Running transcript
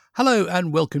Hello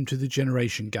and welcome to the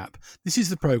Generation Gap. This is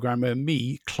the programme where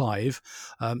me, Clive,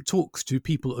 talks to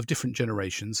people of different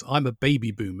generations. I'm a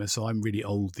baby boomer, so I'm really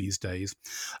old these days.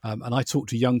 And I talk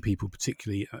to young people,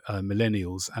 particularly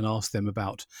millennials, and ask them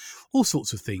about all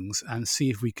sorts of things and see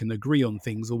if we can agree on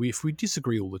things or if we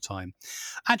disagree all the time.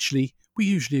 Actually, we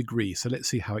usually agree, so let's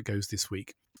see how it goes this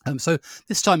week. So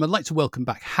this time I'd like to welcome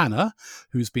back Hannah,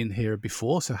 who's been here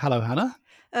before. So hello, Hannah.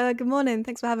 Good morning.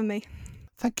 Thanks for having me.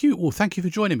 Thank you. Well, thank you for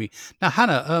joining me. Now,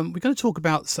 Hannah, we're going to talk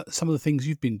about some of the things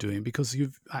you've been doing because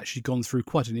you've actually gone through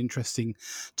quite an interesting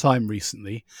time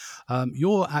recently.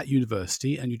 You're at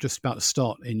university and you're just about to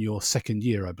start in your second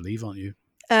year, I believe, aren't you?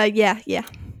 Yeah.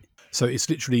 So it's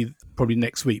literally probably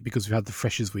next week because we've had the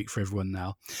Freshers Week for everyone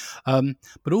now.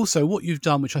 But also what you've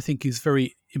done, which I think is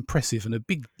very impressive and a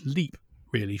big leap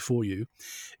really for you,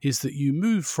 is that you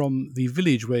moved from the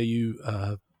village where you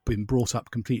been brought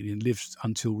up completely and lived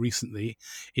until recently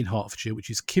in Hertfordshire, which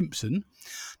is Kimpton.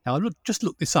 Now, just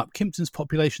looked this up. Kimpton's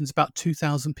population is about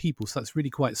 2,000 people, so that's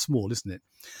really quite small, isn't it?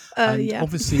 And Yeah.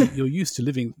 obviously, you're used to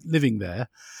living there,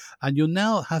 and you'll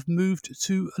now have moved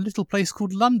to a little place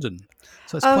called London.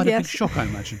 So it's quite a big Yes. shock, I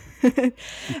imagine.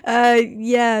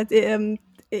 Yeah.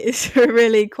 It is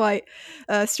really quite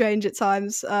strange at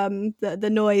times. The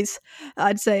noise,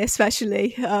 I'd say,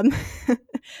 especially.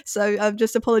 So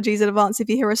just apologies in advance if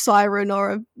you hear a siren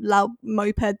or a loud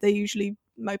moped. They're usually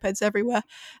mopeds everywhere.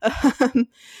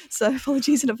 So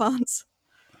apologies in advance.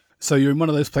 So you're in one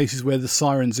of those places where the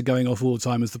sirens are going off all the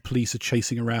time as the police are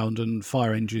chasing around and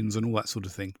fire engines and all that sort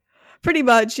of thing. Pretty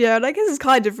much, yeah. And I guess it's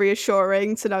kind of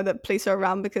reassuring to know that police are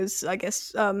around because I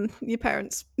guess your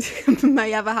parents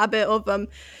may have a habit of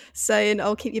saying,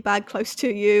 "Oh, keep your bag close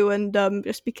to you and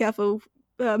just be careful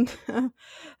um,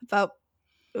 about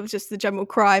just the general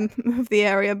crime of the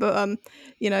area." But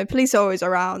police are always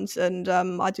around, and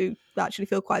I do actually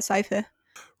feel quite safe here.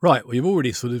 Right. Well, you've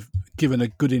already sort of given a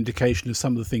good indication of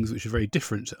some of the things which are very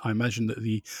different. I imagine that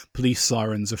the police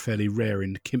sirens are fairly rare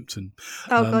in Kimpton.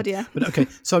 Oh God, yeah. But okay,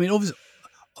 so I mean,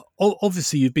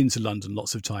 obviously you've been to London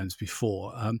lots of times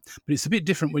before, but it's a bit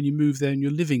different when you move there and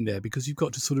you're living there because you've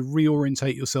got to sort of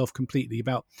reorientate yourself completely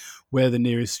about where the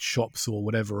nearest shops or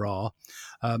whatever are.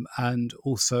 And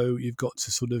also you've got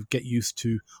to sort of get used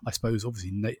to, I suppose,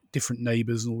 obviously different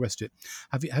neighbours and all the rest of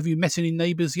it. Have you met any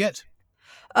neighbours yet?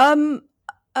 Um,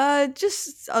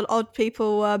 just odd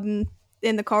people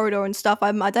in the corridor and stuff.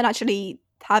 I don't actually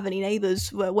have any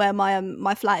neighbours where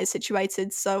my flat is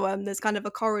situated. So there's kind of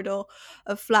a corridor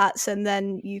of flats, and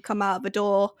then you come out of a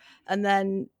door, and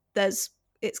then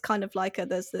it's kind of like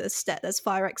there's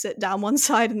fire exit down one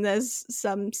side, and there's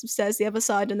some stairs the other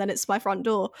side, and then it's my front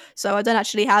door. So I don't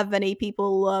actually have any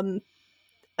people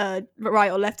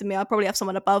right or left of me. I probably have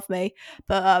someone above me,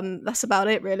 but that's about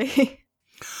it really.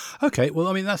 Okay, well,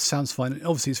 I mean that sounds fine.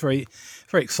 Obviously, it's a very,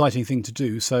 very exciting thing to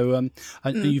do. So, and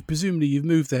Mm. you presumably you've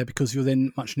moved there because you're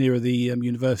then much nearer the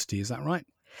university. Is that right?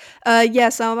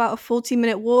 Yes, I'm about a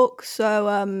 40-minute walk. So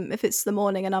if it's the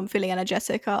morning and I'm feeling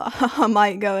energetic, I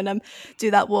might go and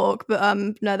do that walk. But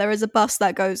no, there is a bus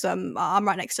that goes. I'm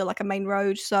right next to like a main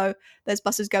road, so there's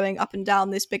buses going up and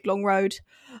down this big long road.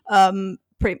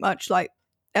 Pretty much like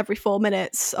every 4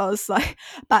 minutes. I was like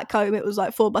back home, it was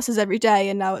like four buses every day,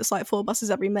 and now it's like four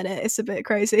buses every minute. It's a bit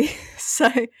crazy.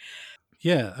 So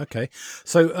Yeah. Okay.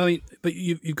 So, I mean, but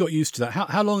you've got used to that.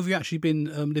 How long have you actually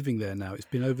been living there now? It's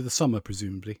been over the summer,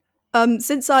 presumably.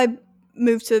 Since I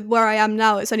moved to where I am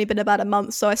now, it's only been about a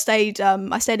month. So I stayed in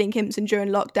Kimpton during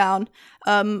lockdown.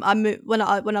 When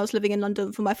I was living in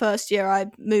London for my first year. I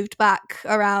moved back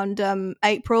around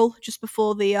April, just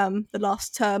before the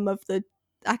last term of the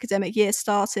academic year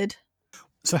started.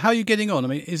 So, how are you getting on? I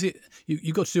mean, is it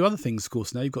you've got to do other things, of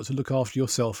course. Now you've got to look after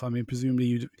yourself. I mean,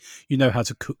 presumably you know how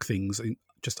to cook things,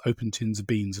 just open tins of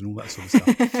beans and all that sort of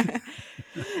stuff.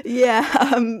 Yeah,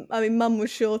 I mean, Mum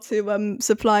was sure to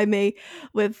supply me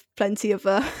with plenty of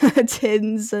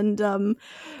tins and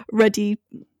ready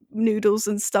noodles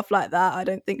and stuff like that. I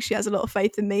don't think she has a lot of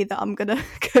faith in me that I'm gonna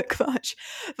cook much,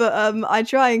 but I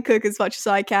try and cook as much as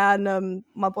I can.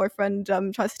 My boyfriend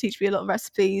tries to teach me a lot of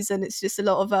recipes, and it's just a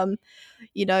lot of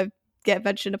you know, get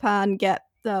veg in a pan, get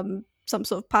some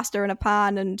sort of pasta in a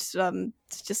pan, and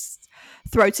just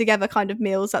throw together kind of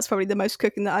meals. That's probably the most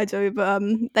cooking that I do, but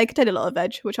they contain a lot of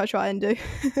veg, which I try and do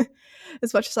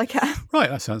as much as I can. Right.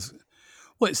 That sounds.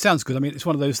 Well, it sounds good. I mean, it's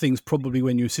one of those things probably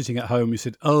when you're sitting at home, you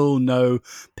said, oh no,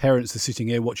 parents are sitting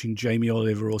here watching Jamie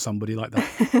Oliver or somebody like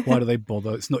that. Why do they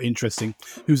bother? It's not interesting.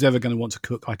 Who's ever going to want to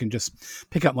cook? I can just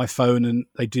pick up my phone and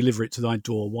they deliver it to my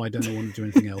door. Why don't I want to do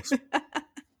anything else?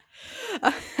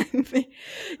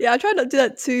 Yeah, I try not to do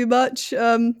that too much.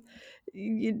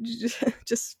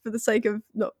 just for the sake of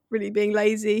not really being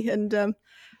lazy. And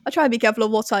I try and be careful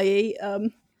of what I eat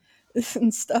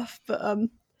and stuff. But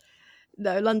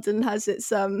no, London has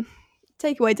its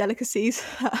takeaway delicacies.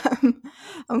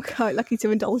 I'm quite lucky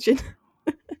to indulge in.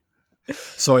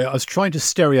 Sorry, I was trying to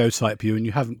stereotype you, and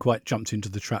you haven't quite jumped into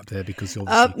the trap there because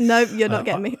obviously. No, you're not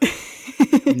getting me.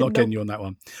 I'm not getting you on that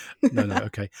one. No,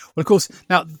 okay. Well, of course,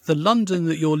 now the London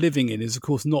that you're living in is, of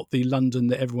course, not the London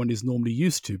that everyone is normally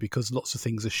used to, because lots of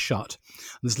things are shut.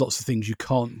 There's lots of things you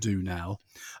can't do now,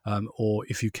 or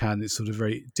if you can, it's sort of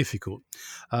very difficult.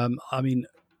 I mean,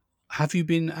 have you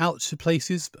been out to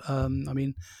places? I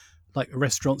mean, like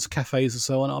restaurants, cafes, and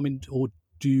so on. I mean, or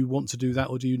do you want to do that,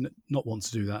 or do you not want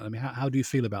to do that? I mean, how do you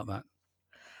feel about that?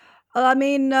 I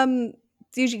mean,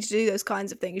 usually to do those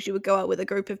kinds of things, you would go out with a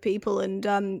group of people.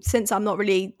 And since I'm not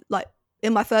really like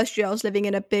in my first year, I was living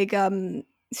in a big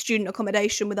student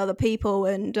accommodation with other people,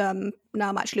 and now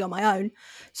I'm actually on my own.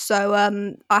 So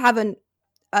I haven't.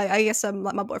 I guess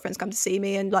like my boyfriend's come to see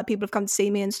me, and like people have come to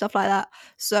see me and stuff like that.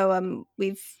 So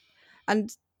we've and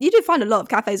you do find a lot of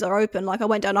cafes are open. Like I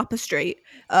went down Upper Street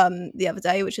the other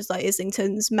day, which is like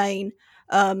Islington's main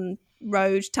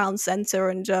road town centre,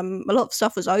 and a lot of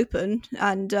stuff was open.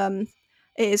 And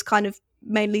it is kind of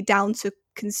mainly down to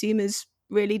consumers,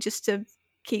 really, just to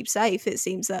keep safe. It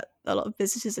seems that a lot of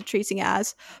businesses are treating it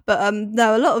as, but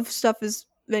no, a lot of stuff is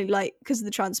really like because of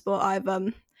the transport.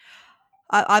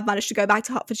 I've managed to go back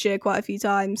to Hertfordshire quite a few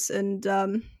times, and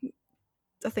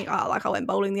I think I went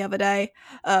bowling the other day.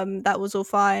 That was all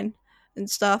fine and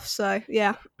stuff. So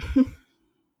yeah.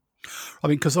 I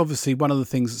mean, because obviously one of the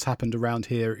things that's happened around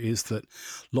here is that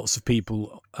lots of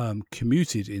people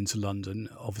commuted into London,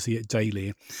 obviously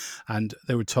daily, and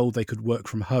they were told they could work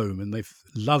from home, and they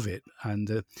love it.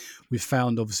 And we've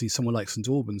found, obviously, somewhere like St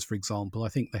Albans, for example, I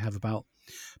think they have about,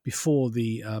 before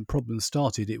the problem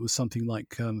started, it was something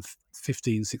like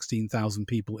 15, 16,000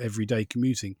 people every day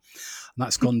commuting. And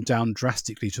that's gone down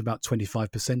drastically to about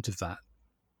 25% of that.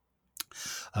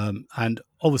 And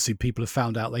obviously people have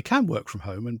found out they can work from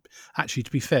home. And actually,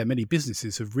 to be fair, many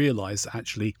businesses have realised that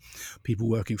actually people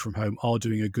working from home are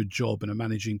doing a good job and are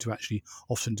managing to actually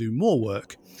often do more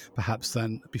work perhaps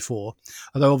than before.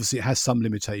 Although obviously it has some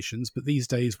limitations, but these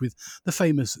days with the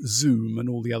famous Zoom and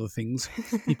all the other things,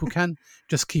 people can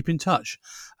just keep in touch.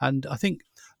 And I think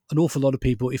an awful lot of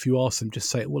people, if you ask them, just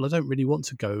say, well, I don't really want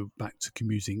to go back to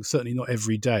commuting, certainly not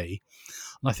every day.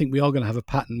 And I think we are going to have a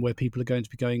pattern where people are going to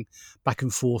be going back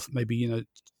and forth, maybe, a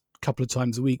couple of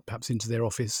times a week, perhaps into their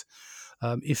office,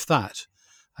 if that.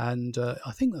 And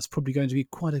I think that's probably going to be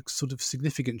quite a sort of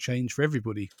significant change for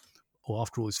everybody, or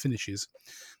after all this finishes.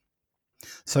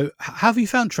 So how have you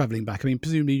found travelling back? I mean,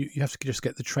 presumably you have to just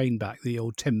get the train back, the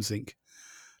old Thameslink.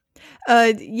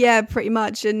 Yeah, pretty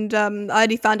much. And I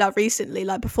only found out recently,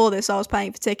 like before this I was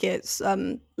paying for tickets.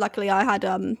 Luckily I had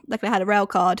a rail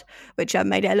card, which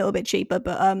made it a little bit cheaper.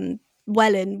 But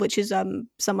Welling, which is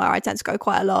somewhere I tend to go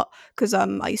quite a lot because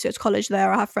I used to go to college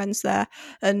there, I have friends there.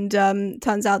 And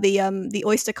turns out the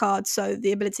Oyster card, so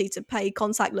the ability to pay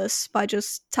contactless by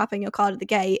just tapping your card at the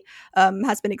gate,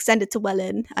 has been extended to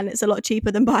Welling, and it's a lot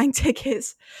cheaper than buying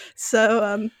tickets.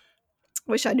 So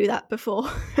wish I knew that before.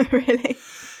 Really.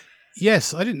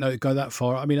 Yes, I didn't know it'd go that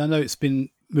far. I mean, I know it's been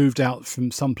moved out from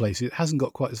some places. It hasn't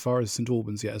got quite as far as St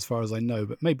Albans yet, as far as I know,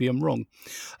 but maybe I'm wrong.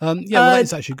 Well, that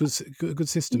is actually a good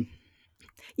system.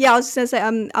 Yeah, I was just going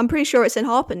to say, I'm pretty sure it's in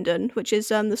Harpenden, which is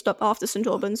the stop after St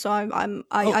Albans. So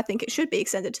I think it should be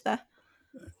extended to there.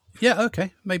 Yeah,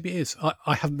 okay, maybe it is.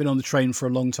 I haven't been on the train for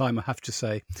a long time, I have to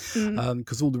say,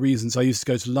 because all the reasons I used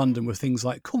to go to London were things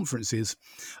like conferences,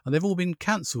 and they've all been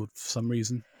cancelled for some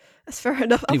reason. That's fair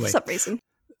enough. Anyway, for some reason.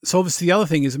 So obviously the other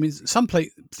thing is, I mean, some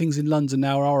things in London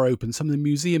now are open. Some of the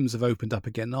museums have opened up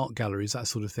again, art galleries, that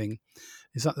sort of thing.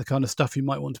 Is that the kind of stuff you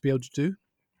might want to be able to do?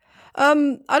 I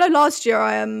know last year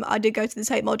I did go to the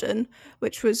Tate Modern,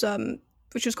 which was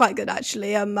quite good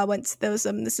actually. There was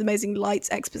this amazing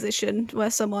lights exposition where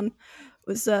someone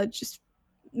was just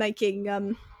making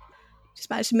just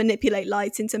managed to manipulate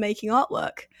light into making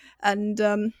artwork and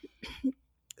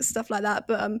stuff like that.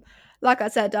 But like I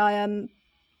said, I'm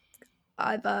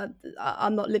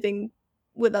not living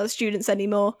with other students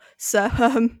anymore, so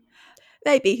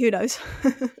maybe, who knows.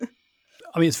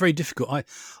 I mean, it's very difficult.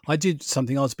 I did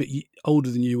something. I was a bit older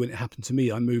than you when it happened to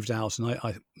me. I moved out and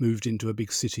I moved into a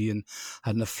big city and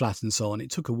had a flat and so on.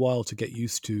 It took a while to get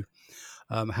used to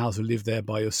how to live there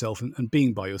by yourself and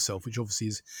being by yourself, which obviously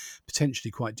is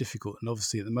potentially quite difficult. And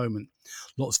obviously at the moment,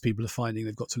 lots of people are finding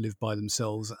they've got to live by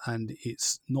themselves and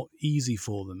it's not easy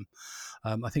for them.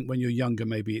 I think when you're younger,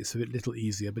 maybe it's a little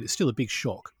easier, but it's still a big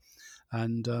shock.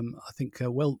 And I think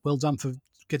well done for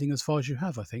getting as far as you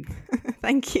have, I think.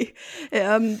 Thank you.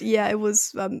 It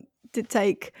was did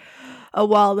take a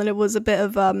while, and it was a bit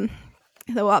of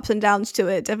there were ups and downs to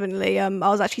it, definitely. I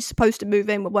was actually supposed to move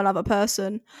in with one other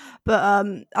person, but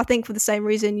I think for the same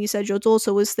reason you said your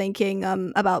daughter was thinking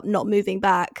about not moving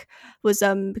back, was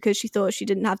because she thought she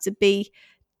didn't have to be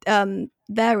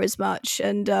there as much.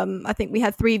 And I think we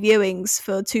had 3 viewings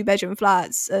for 2-bedroom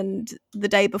flats, and the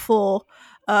day before,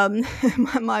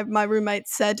 my roommate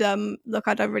said, look,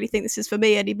 I don't really think this is for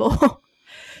me anymore.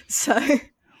 So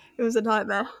it was a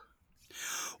nightmare.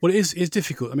 Well, it's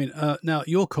difficult. I mean, now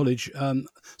your college,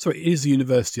 sorry, it is a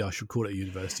university. I should call it a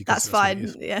university. That's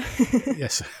fine. Yeah.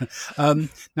 Yes.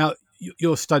 Now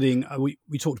you're studying.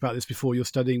 We talked about this before. You're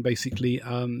studying basically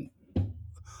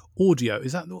audio.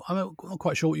 Is that? I'm not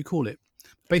quite sure what you call it.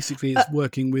 Basically, it's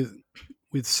working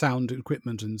with sound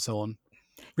equipment and so on.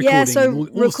 Recording, yeah. So all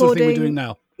recording. The sort of thing we're doing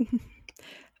now.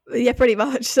 Yeah, pretty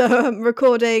much. So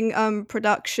recording,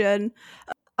 production.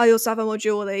 I also have a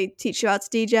module where they teach you how to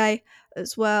DJ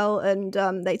as well, and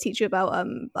they teach you about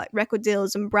like record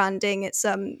deals and branding. It's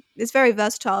very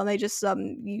versatile, and they just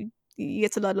you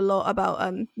get to learn a lot about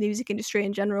the music industry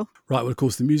in general. Right. Well, of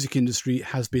course, the music industry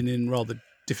has been in rather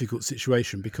difficult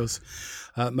situation because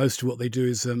most of what they do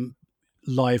is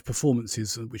live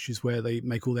performances, which is where they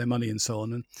make all their money and so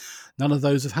on. And none of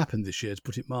those have happened this year, to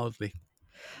put it mildly.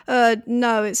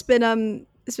 No, it's been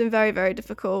very, very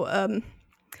difficult.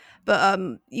 But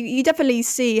you definitely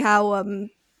see how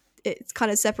it kind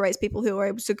of separates people who are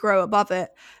able to grow above it,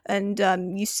 and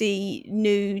you see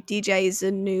new DJs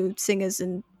and new singers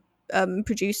and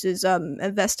producers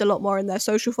invest a lot more in their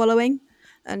social following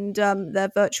and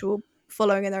their virtual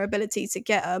following and their ability to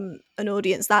get an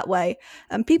audience that way.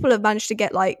 And people have managed to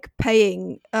get like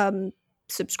paying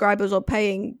subscribers or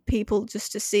paying people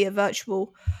just to see a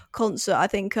virtual concert. I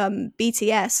think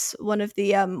BTS, one of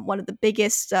the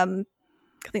biggest.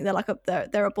 I think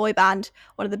they're a boy band,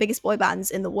 one of the biggest boy bands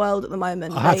in the world at the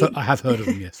moment. I have heard of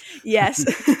them, yes. Yes,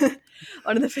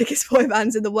 one of the biggest boy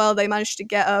bands in the world. They managed to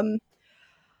get I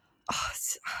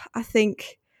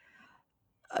think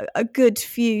a good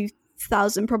few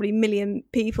thousand, probably million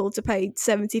people to pay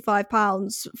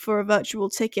 £75 for a virtual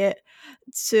ticket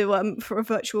to for a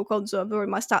virtual concert.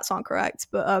 My stats aren't correct,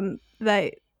 but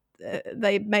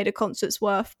they made a concert's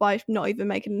worth by not even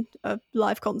making a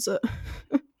live concert.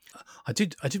 I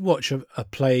did watch a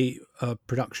play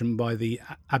production by the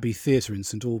Abbey Theatre in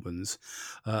St Albans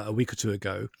a week or two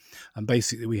ago, and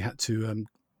basically we had to.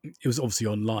 It was obviously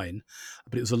online,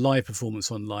 but it was a live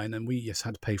performance online, and we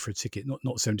had to pay for a ticket,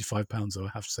 not £75, I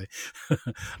have to say.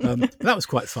 But that was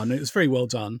quite fun. It was very well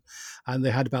done, and they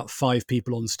had about 5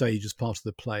 people on stage as part of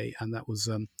the play, and that was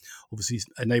obviously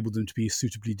enabled them to be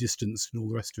suitably distanced and all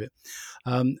the rest of it.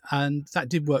 And that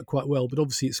did work quite well, but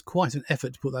obviously it's quite an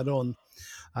effort to put that on,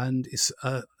 and it's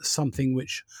something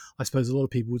which I suppose a lot of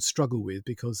people would struggle with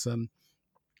because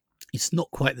it's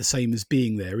not quite the same as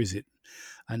being there, is it?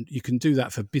 And you can do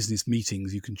that for business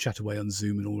meetings. You can chat away on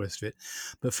Zoom and all the rest of it.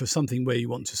 But for something where you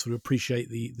want to sort of appreciate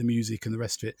the music and the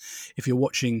rest of it, if you're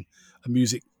watching a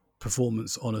music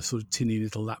performance on a sort of tinny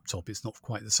little laptop, it's not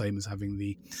quite the same as having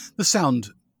the sound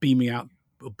beaming out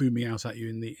or booming out at you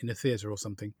in a theatre or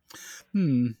something.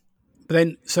 But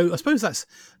then, so I suppose that's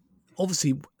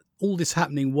obviously all this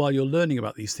happening while you're learning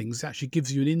about these things actually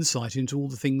gives you an insight into all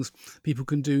the things people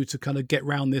can do to kind of get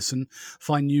around this and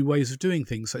find new ways of doing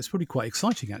things. So it's probably quite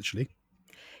exciting, actually.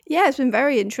 Yeah, it's been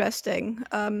very interesting,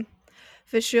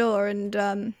 for sure.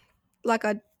 And like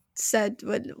I said,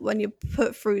 when you're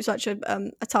put through such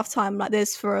a tough time like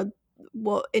this for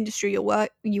what industry you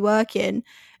work in,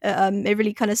 it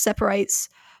really kind of separates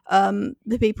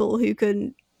the people who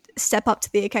can step up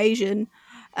to the occasion,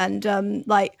 and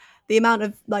like the amount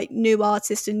of like new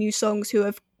artists and new songs who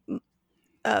have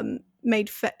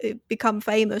become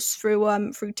famous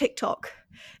through TikTok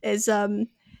is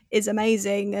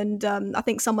amazing. And I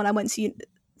think someone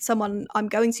I'm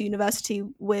going to university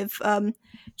with,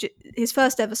 his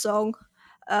first ever song,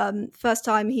 first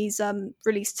time he's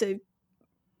released to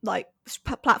like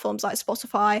platforms like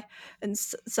Spotify and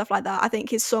stuff like that. I think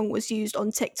his song was used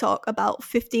on TikTok about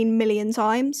 15 million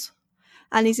times.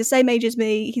 And he's the same age as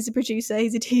me. He's a producer.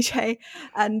 He's a DJ,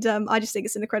 and I just think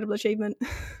it's an incredible achievement.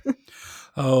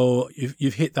 Oh,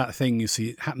 you've hit that thing. You see,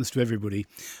 it happens to everybody.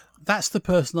 That's the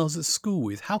person I was at school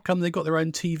with. How come they got their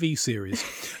own TV series?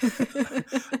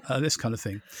 This kind of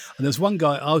thing. And there's one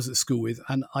guy I was at school with,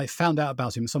 and I found out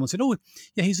about him. Someone said, "Oh,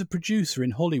 yeah, he's a producer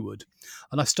in Hollywood."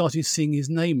 And I started seeing his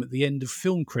name at the end of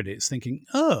film credits, thinking,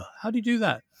 "Oh, how do you do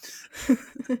that?"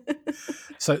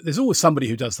 So there's always somebody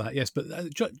who does that, yes. But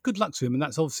good luck to him, and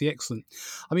that's obviously excellent.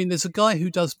 I mean, there's a guy who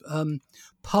does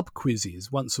pub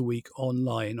quizzes once a week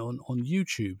online on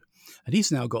YouTube. And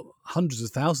he's now got hundreds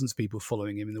of thousands of people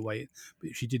following him in the way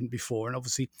which he didn't before. And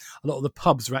obviously, a lot of the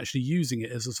pubs are actually using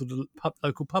it as a sort of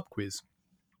local pub quiz.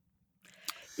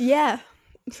 Yeah.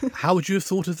 How would you have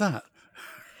thought of that?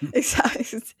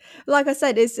 Exactly. Like I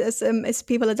said, it's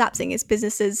people adapting. It's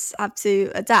businesses have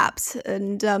to adapt,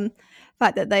 and the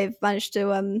fact that they've managed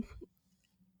to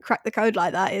crack the code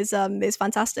like that is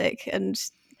fantastic. And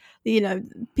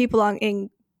people aren't in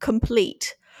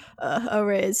complete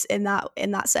arrears in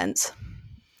that sense.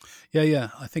 Yeah,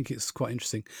 I think it's quite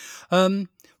interesting.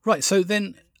 Right, so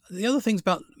then the other things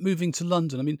about moving to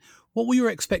London. I mean, what were your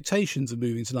expectations of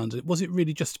moving to London? Was it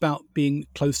really just about being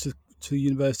close to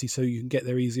university so you can get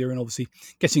there easier, and obviously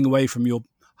getting away from your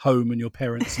home and your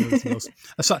parents and everything else?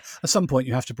 At some point,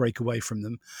 you have to break away from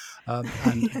them,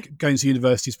 and going to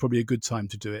university is probably a good time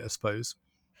to do it, I suppose.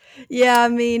 Yeah, I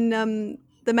mean,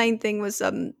 the main thing was,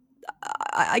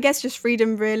 I guess, just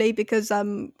freedom, really, because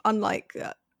unlike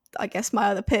I guess my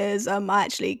other peers, I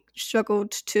actually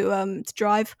struggled to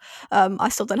drive. I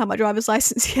still don't have my driver's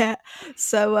license yet,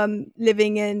 so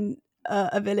living in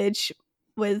a village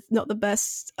with not the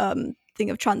best thing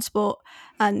of transport,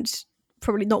 and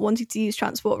probably not wanting to use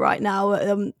transport right now.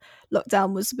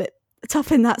 Lockdown was a bit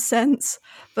tough in that sense,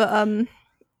 but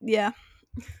yeah.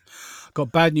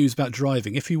 Got bad news about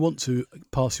driving. If you want to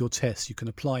pass your test, you can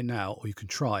apply now or you can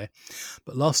try.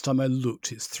 But last time I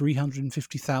looked, it's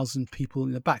 350,000 people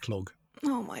in the backlog.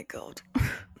 Oh my God.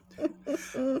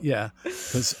 Yeah,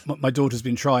 because my daughter's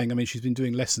been trying. I mean, she's been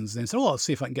doing lessons and then said, "Oh, I'll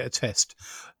see if I can get a test."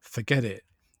 Forget it.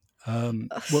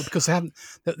 Well, because they haven't.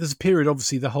 There's a period,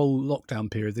 obviously, the whole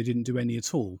lockdown period, they didn't do any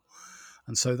at all,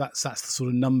 and so that's the sort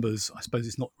of numbers. I suppose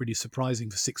it's not really surprising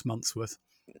for 6 months worth.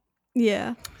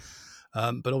 Yeah.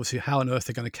 But obviously, how on earth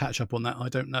they're going to catch up on that, I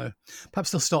don't know.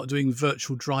 Perhaps they'll start doing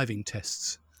virtual driving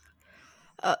tests.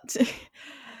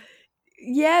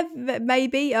 Yeah,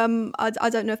 maybe. I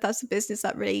don't know if that's a business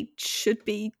that really should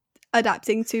be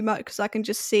adapting too much, because I can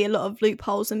just see a lot of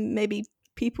loopholes and maybe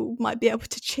people might be able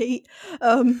to cheat.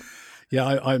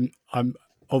 Yeah, I'm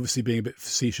obviously being a bit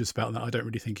facetious about that. I don't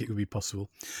really think it would be possible.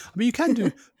 I mean, you can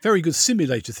do very good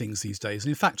simulator things these days. And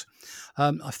in fact,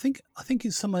 I think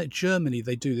in somewhere like Germany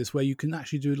they do this, where you can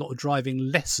actually do a lot of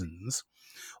driving lessons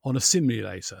on a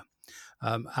simulator,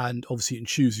 and obviously you can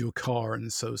choose your car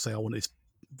and so say I want this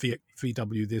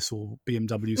VW this or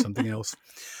BMW something else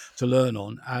to learn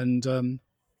on, and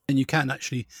you can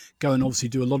actually go and obviously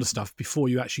do a lot of stuff before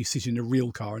you actually sit in a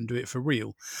real car and do it for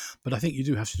real. But I think you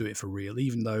do have to do it for real,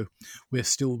 even though we're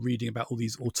still reading about all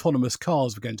these autonomous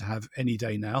cars we're going to have any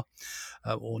day now,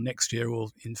 or next year, or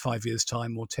in 5 years'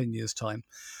 time, or 10 years' time,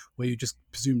 where you just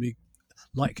presumably,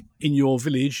 like in your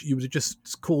village, you would have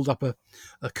just called up a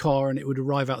car and it would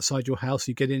arrive outside your house.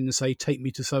 You get in and say, "Take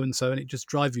me to so and so," and it just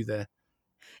drive you there.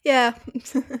 Yeah,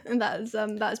 and that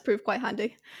has proved quite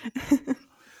handy.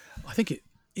 I think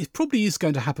it probably is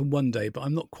going to happen one day, but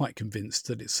I'm not quite convinced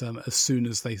that it's as soon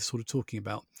as they're sort of talking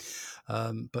about.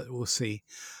 But we'll see.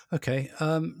 Okay,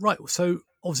 right. So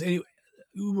obviously, anyway,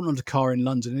 we wouldn't want a car in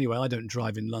London anyway. I don't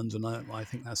drive in London. I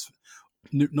think that's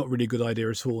not really a good idea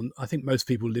at all. And I think most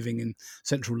people living in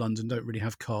central London don't really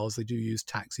have cars. They do use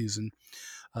taxis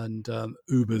and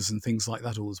Ubers and things like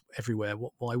that all everywhere.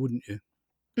 Why wouldn't you?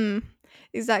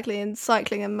 Exactly, and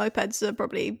cycling and mopeds are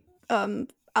probably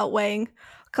outweighing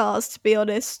cars, to be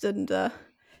honest. And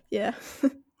yeah.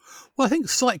 Well, I think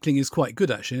cycling is quite good,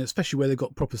 actually, and especially where they've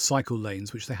got proper cycle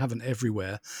lanes, which they haven't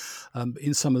everywhere.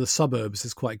 In some of the suburbs,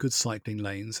 there's quite good cycling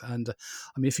lanes. And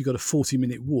I mean, if you've got a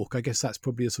 40-minute walk, I guess that's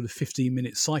probably a sort of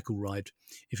 15-minute cycle ride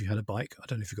if you had a bike. I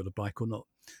don't know if you've got a bike or not.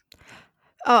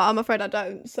 Oh, I'm afraid I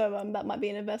don't. So that might be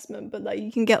an investment, but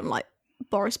you can get on like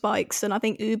Boris bikes, and I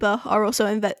think Uber are also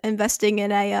investing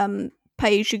in a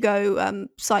pay-as-you-go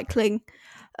cycling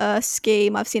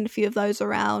scheme. I've seen a few of those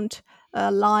around.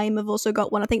 Lime have also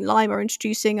got one. I think Lime are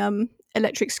introducing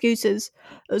electric scooters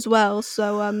as well.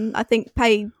 So I think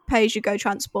pay-as-you-go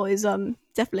transport is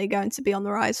definitely going to be on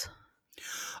the rise.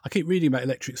 I keep reading about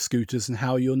electric scooters and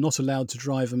how you're not allowed to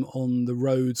drive them on the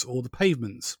roads or the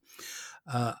pavements.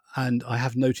 And I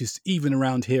have noticed even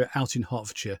around here out in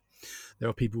Hertfordshire, there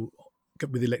are people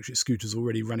with electric scooters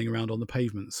already running around on the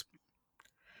pavements.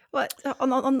 What,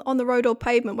 on the road or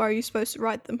pavement? Where are you supposed to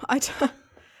ride them? I don't.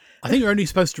 I think you're only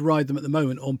supposed to ride them at the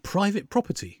moment on private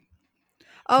property.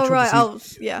 Oh, right. Oh,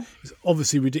 yeah. It's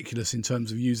obviously ridiculous in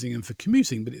terms of using them for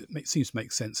commuting, but it seems to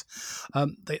make sense.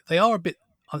 They are a bit.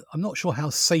 I'm not sure how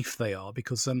safe they are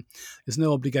because there's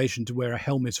no obligation to wear a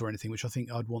helmet or anything, which I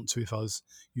think I'd want to if I was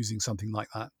using something like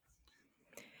that.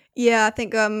 Yeah, I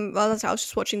think well, I was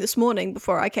just watching this morning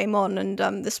before I came on,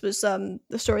 and this was the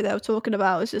story they were talking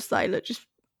about. It's just like, look, just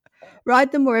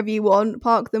ride them wherever you want,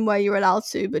 park them where you're allowed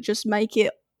to, but just make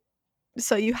it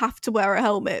so you have to wear a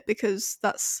helmet, because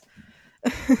that's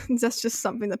that's just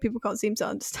something that people can't seem to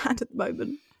understand at the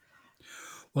moment.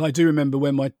 Well, I do remember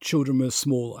when my children were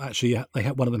small. Actually,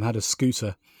 one of them had a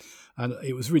scooter, and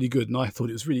it was really good, and I thought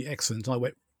it was really excellent. I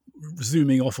went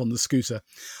zooming off on the scooter,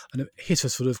 and it hit a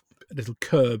sort of little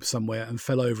curb somewhere and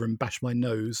fell over and bashed my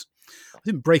nose. I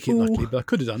didn't break it, luckily, but I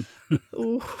could have done.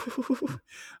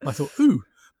 I thought,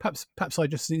 perhaps I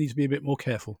just need to be a bit more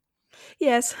careful.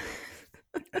 Yes.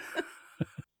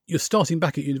 You're starting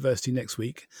back at university next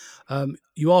week.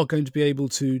 You are going to be able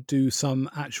to do some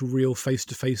actual real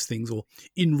face-to-face things, or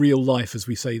in real life, as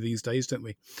we say these days, don't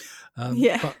we?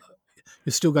 Yeah. But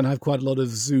you're still going to have quite a lot of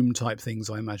Zoom type things,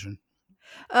 I imagine.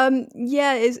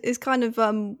 Yeah, it's kind of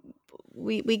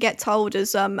we get told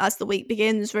as the week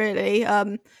begins, really.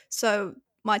 So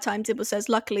my timetable says,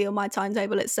 luckily on my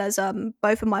timetable it says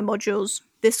both of my modules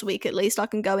this week at least I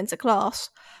can go into class.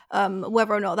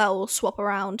 Whether or not that will swap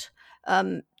around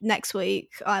next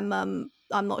week, I'm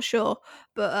not sure,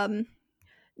 but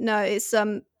no, it's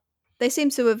they seem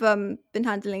to have been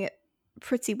handling it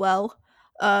pretty well.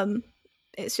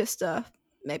 It's just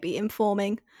maybe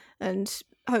informing, and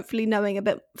hopefully knowing a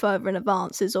bit further in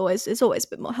advance is always a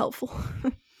bit more helpful.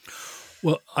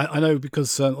 Well, I know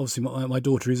because obviously my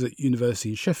daughter is at university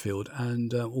in Sheffield,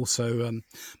 and also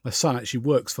my son actually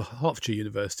works for Hertfordshire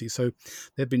University. So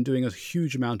they've been doing a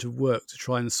huge amount of work to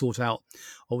try and sort out,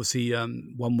 obviously,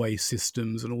 one-way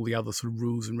systems and all the other sort of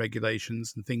rules and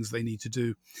regulations and things they need to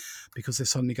do, because they're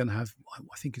suddenly going to have,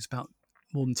 I think it's about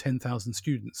more than 10,000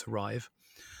 students arrive,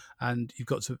 and you've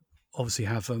got to obviously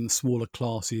have smaller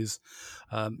classes.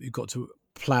 You've got to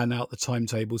plan out the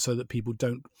timetable so that people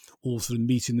don't all sort of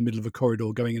meet in the middle of a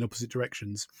corridor going in opposite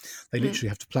directions. They literally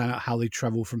have to plan out how they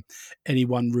travel from any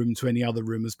one room to any other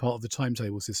room as part of the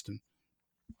timetable system.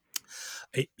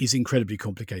 It is incredibly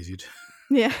complicated.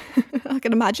 Yeah, I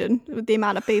can imagine with the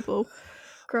amount of people.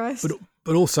 Christ.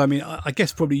 But also, I mean, I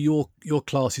guess probably your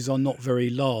classes are not very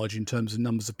large in terms of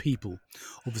numbers of people.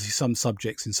 Obviously, some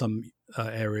subjects in some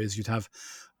areas you'd have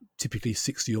typically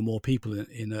 60 or more people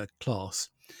in a class,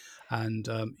 and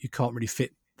you can't really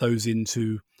fit those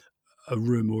into a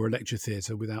room or a lecture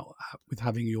theatre with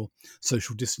having your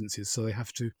social distances. So they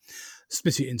have to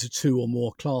split it into 2 or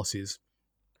more classes,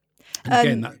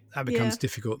 and again that becomes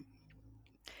difficult.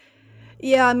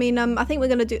 Yeah, I mean, I think we're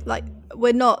going to do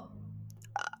we're not.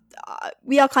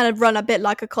 We are kind of run a bit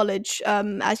like a college,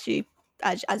 as you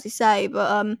say,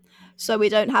 but so we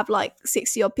don't have like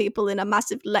 60 odd people in a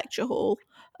massive lecture hall.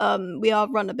 We are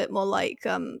run a bit more like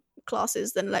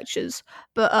classes than lectures,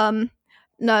 but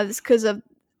no, it's because of,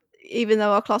 even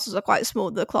though our classes are quite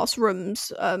small, the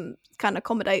classrooms can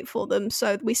accommodate for them,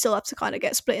 so we still have to kind of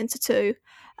get split into 2,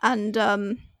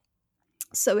 and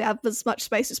so we have as much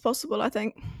space as possible, I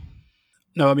think.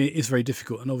 No, I mean, it's very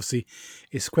difficult. And obviously,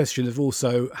 it's a question of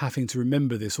also having to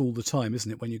remember this all the time, isn't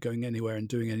it? When you're going anywhere and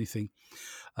doing anything,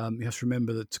 you have to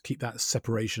remember that, to keep that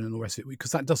separation and all the rest of it,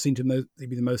 because that does seem to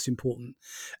be the most important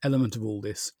element of all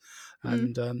this.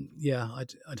 And I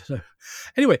don't know.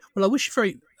 Anyway, well, I wish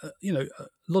you a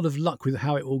lot of luck with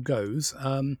how it all goes.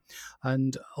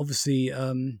 And obviously,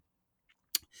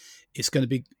 it's going to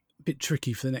be bit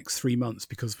tricky for the next 3 months,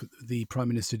 because the Prime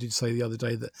Minister did say the other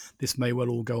day that this may well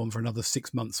all go on for another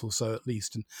 6 months or so at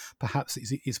least, and perhaps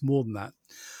it's more than that.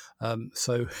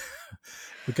 So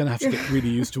we're going to have to get really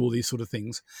used to all these sort of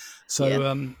things.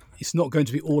 So it's not going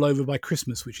to be all over by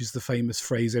Christmas, which is the famous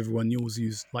phrase everyone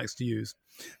likes to use.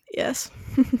 Yes.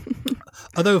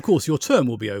 Although, of course, your term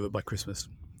will be over by Christmas.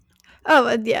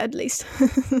 Oh, yeah, at least.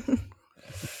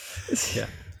 Yeah.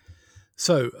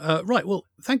 So, right, well,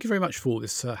 thank you very much for all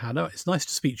this, Hannah. It's nice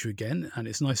to speak to you again, and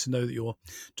it's nice to know that you're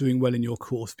doing well in your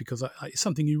course, because it's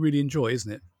something you really enjoy,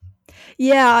 isn't it?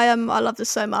 Yeah, I love this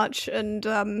so much, and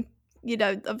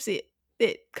obviously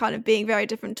it kind of being very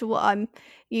different to what I'm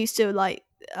used to, like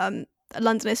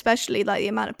London especially, like the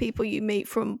amount of people you meet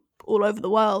from all over the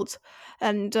world,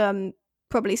 and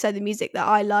probably say the music that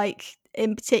I like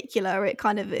in particular,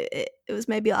 it was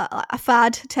maybe like a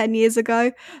fad 10 years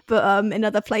ago, but in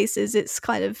other places it's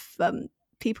kind of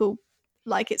people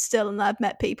like it still, and I've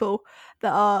met people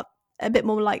that are a bit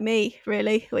more like me,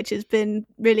 really, which has been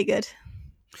really good.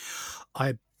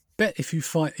 I bet if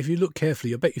you look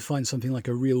carefully, I bet you find something like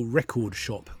a real record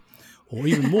shop, or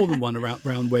even more than one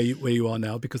around where you are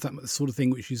now, because that's the sort of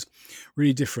thing which is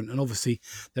really different. And obviously,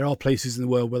 there are places in the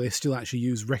world where they still actually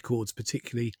use records,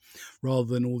 particularly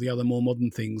rather than all the other more modern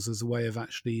things, as a way of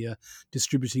actually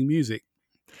distributing music.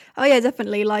 Oh yeah,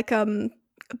 definitely. Like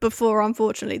before,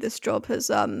 unfortunately, this job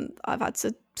has I've had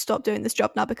to stop doing this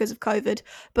job now because of COVID.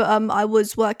 But I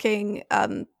was working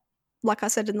like I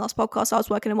said in the last podcast, I was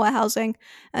working in warehousing,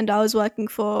 and I was working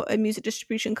for a music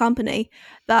distribution company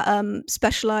that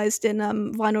specialized in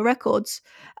vinyl records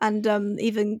and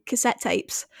even cassette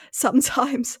tapes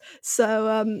sometimes.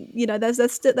 So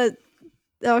there's still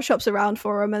there are shops around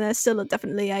for them, and there's still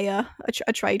definitely a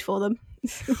trade for them.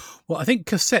 Well, I think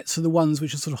cassettes are the ones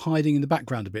which are sort of hiding in the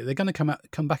background a bit. They're going to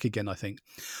come back again, I think.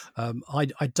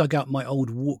 I dug out my old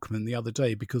Walkman the other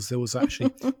day because there was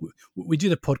actually we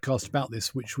did a podcast about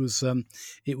this, which was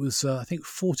it was I think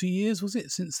 40 years, was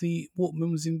it, since the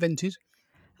Walkman was invented?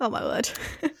 Oh my word!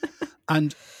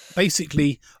 And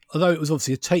basically, although it was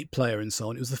obviously a tape player and so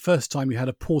on, it was the first time you had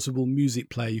a portable music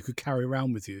player you could carry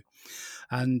around with you.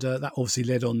 And that obviously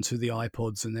led on to the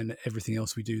iPods and then everything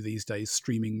else we do these days,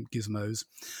 streaming gizmos.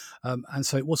 And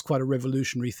so it was quite a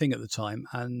revolutionary thing at the time.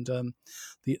 And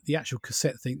the actual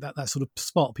cassette thing, that sort of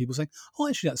sparked people saying, oh,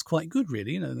 actually, that's quite good,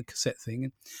 really, the cassette thing.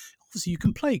 And obviously, you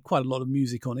can play quite a lot of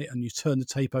music on it, and you turn the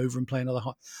tape over and play another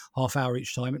half hour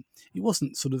each time. It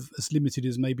wasn't sort of as limited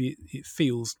as maybe it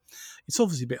feels. It's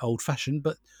obviously a bit old-fashioned,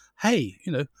 but hey,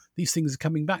 these things are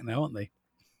coming back now, aren't they?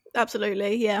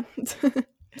 Absolutely, yeah.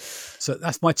 So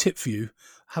that's my tip for you.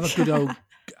 Have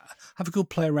a good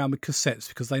play around with cassettes,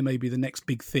 because they may be the next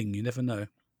big thing. You never know.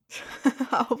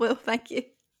 Oh, well, thank you.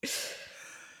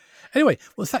 Anyway,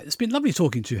 well, it's been lovely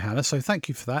talking to you, Hannah. So thank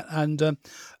you for that. And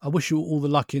I wish you all the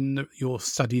luck in your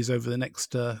studies over the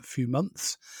next few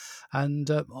months.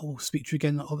 And I'll speak to you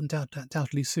again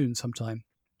undoubtedly soon sometime.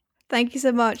 Thank you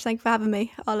so much. Thank you for having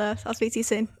me. I'll speak to you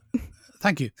soon.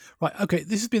 Thank you. Right, okay,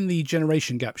 this has been the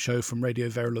Generation Gap show from Radio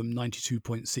Verulam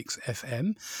 92.6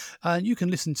 FM. And you can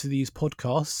listen to these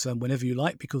podcasts whenever you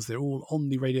like, because they're all on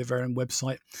the Radio Verulam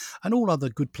website and all other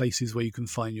good places where you can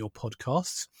find your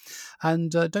podcasts. And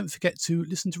don't forget to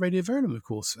listen to Radio Verulam, of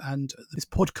course. And this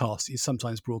podcast is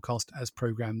sometimes broadcast as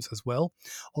programs as well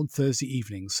on Thursday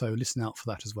evenings. So listen out for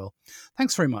that as well.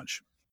 Thanks very much.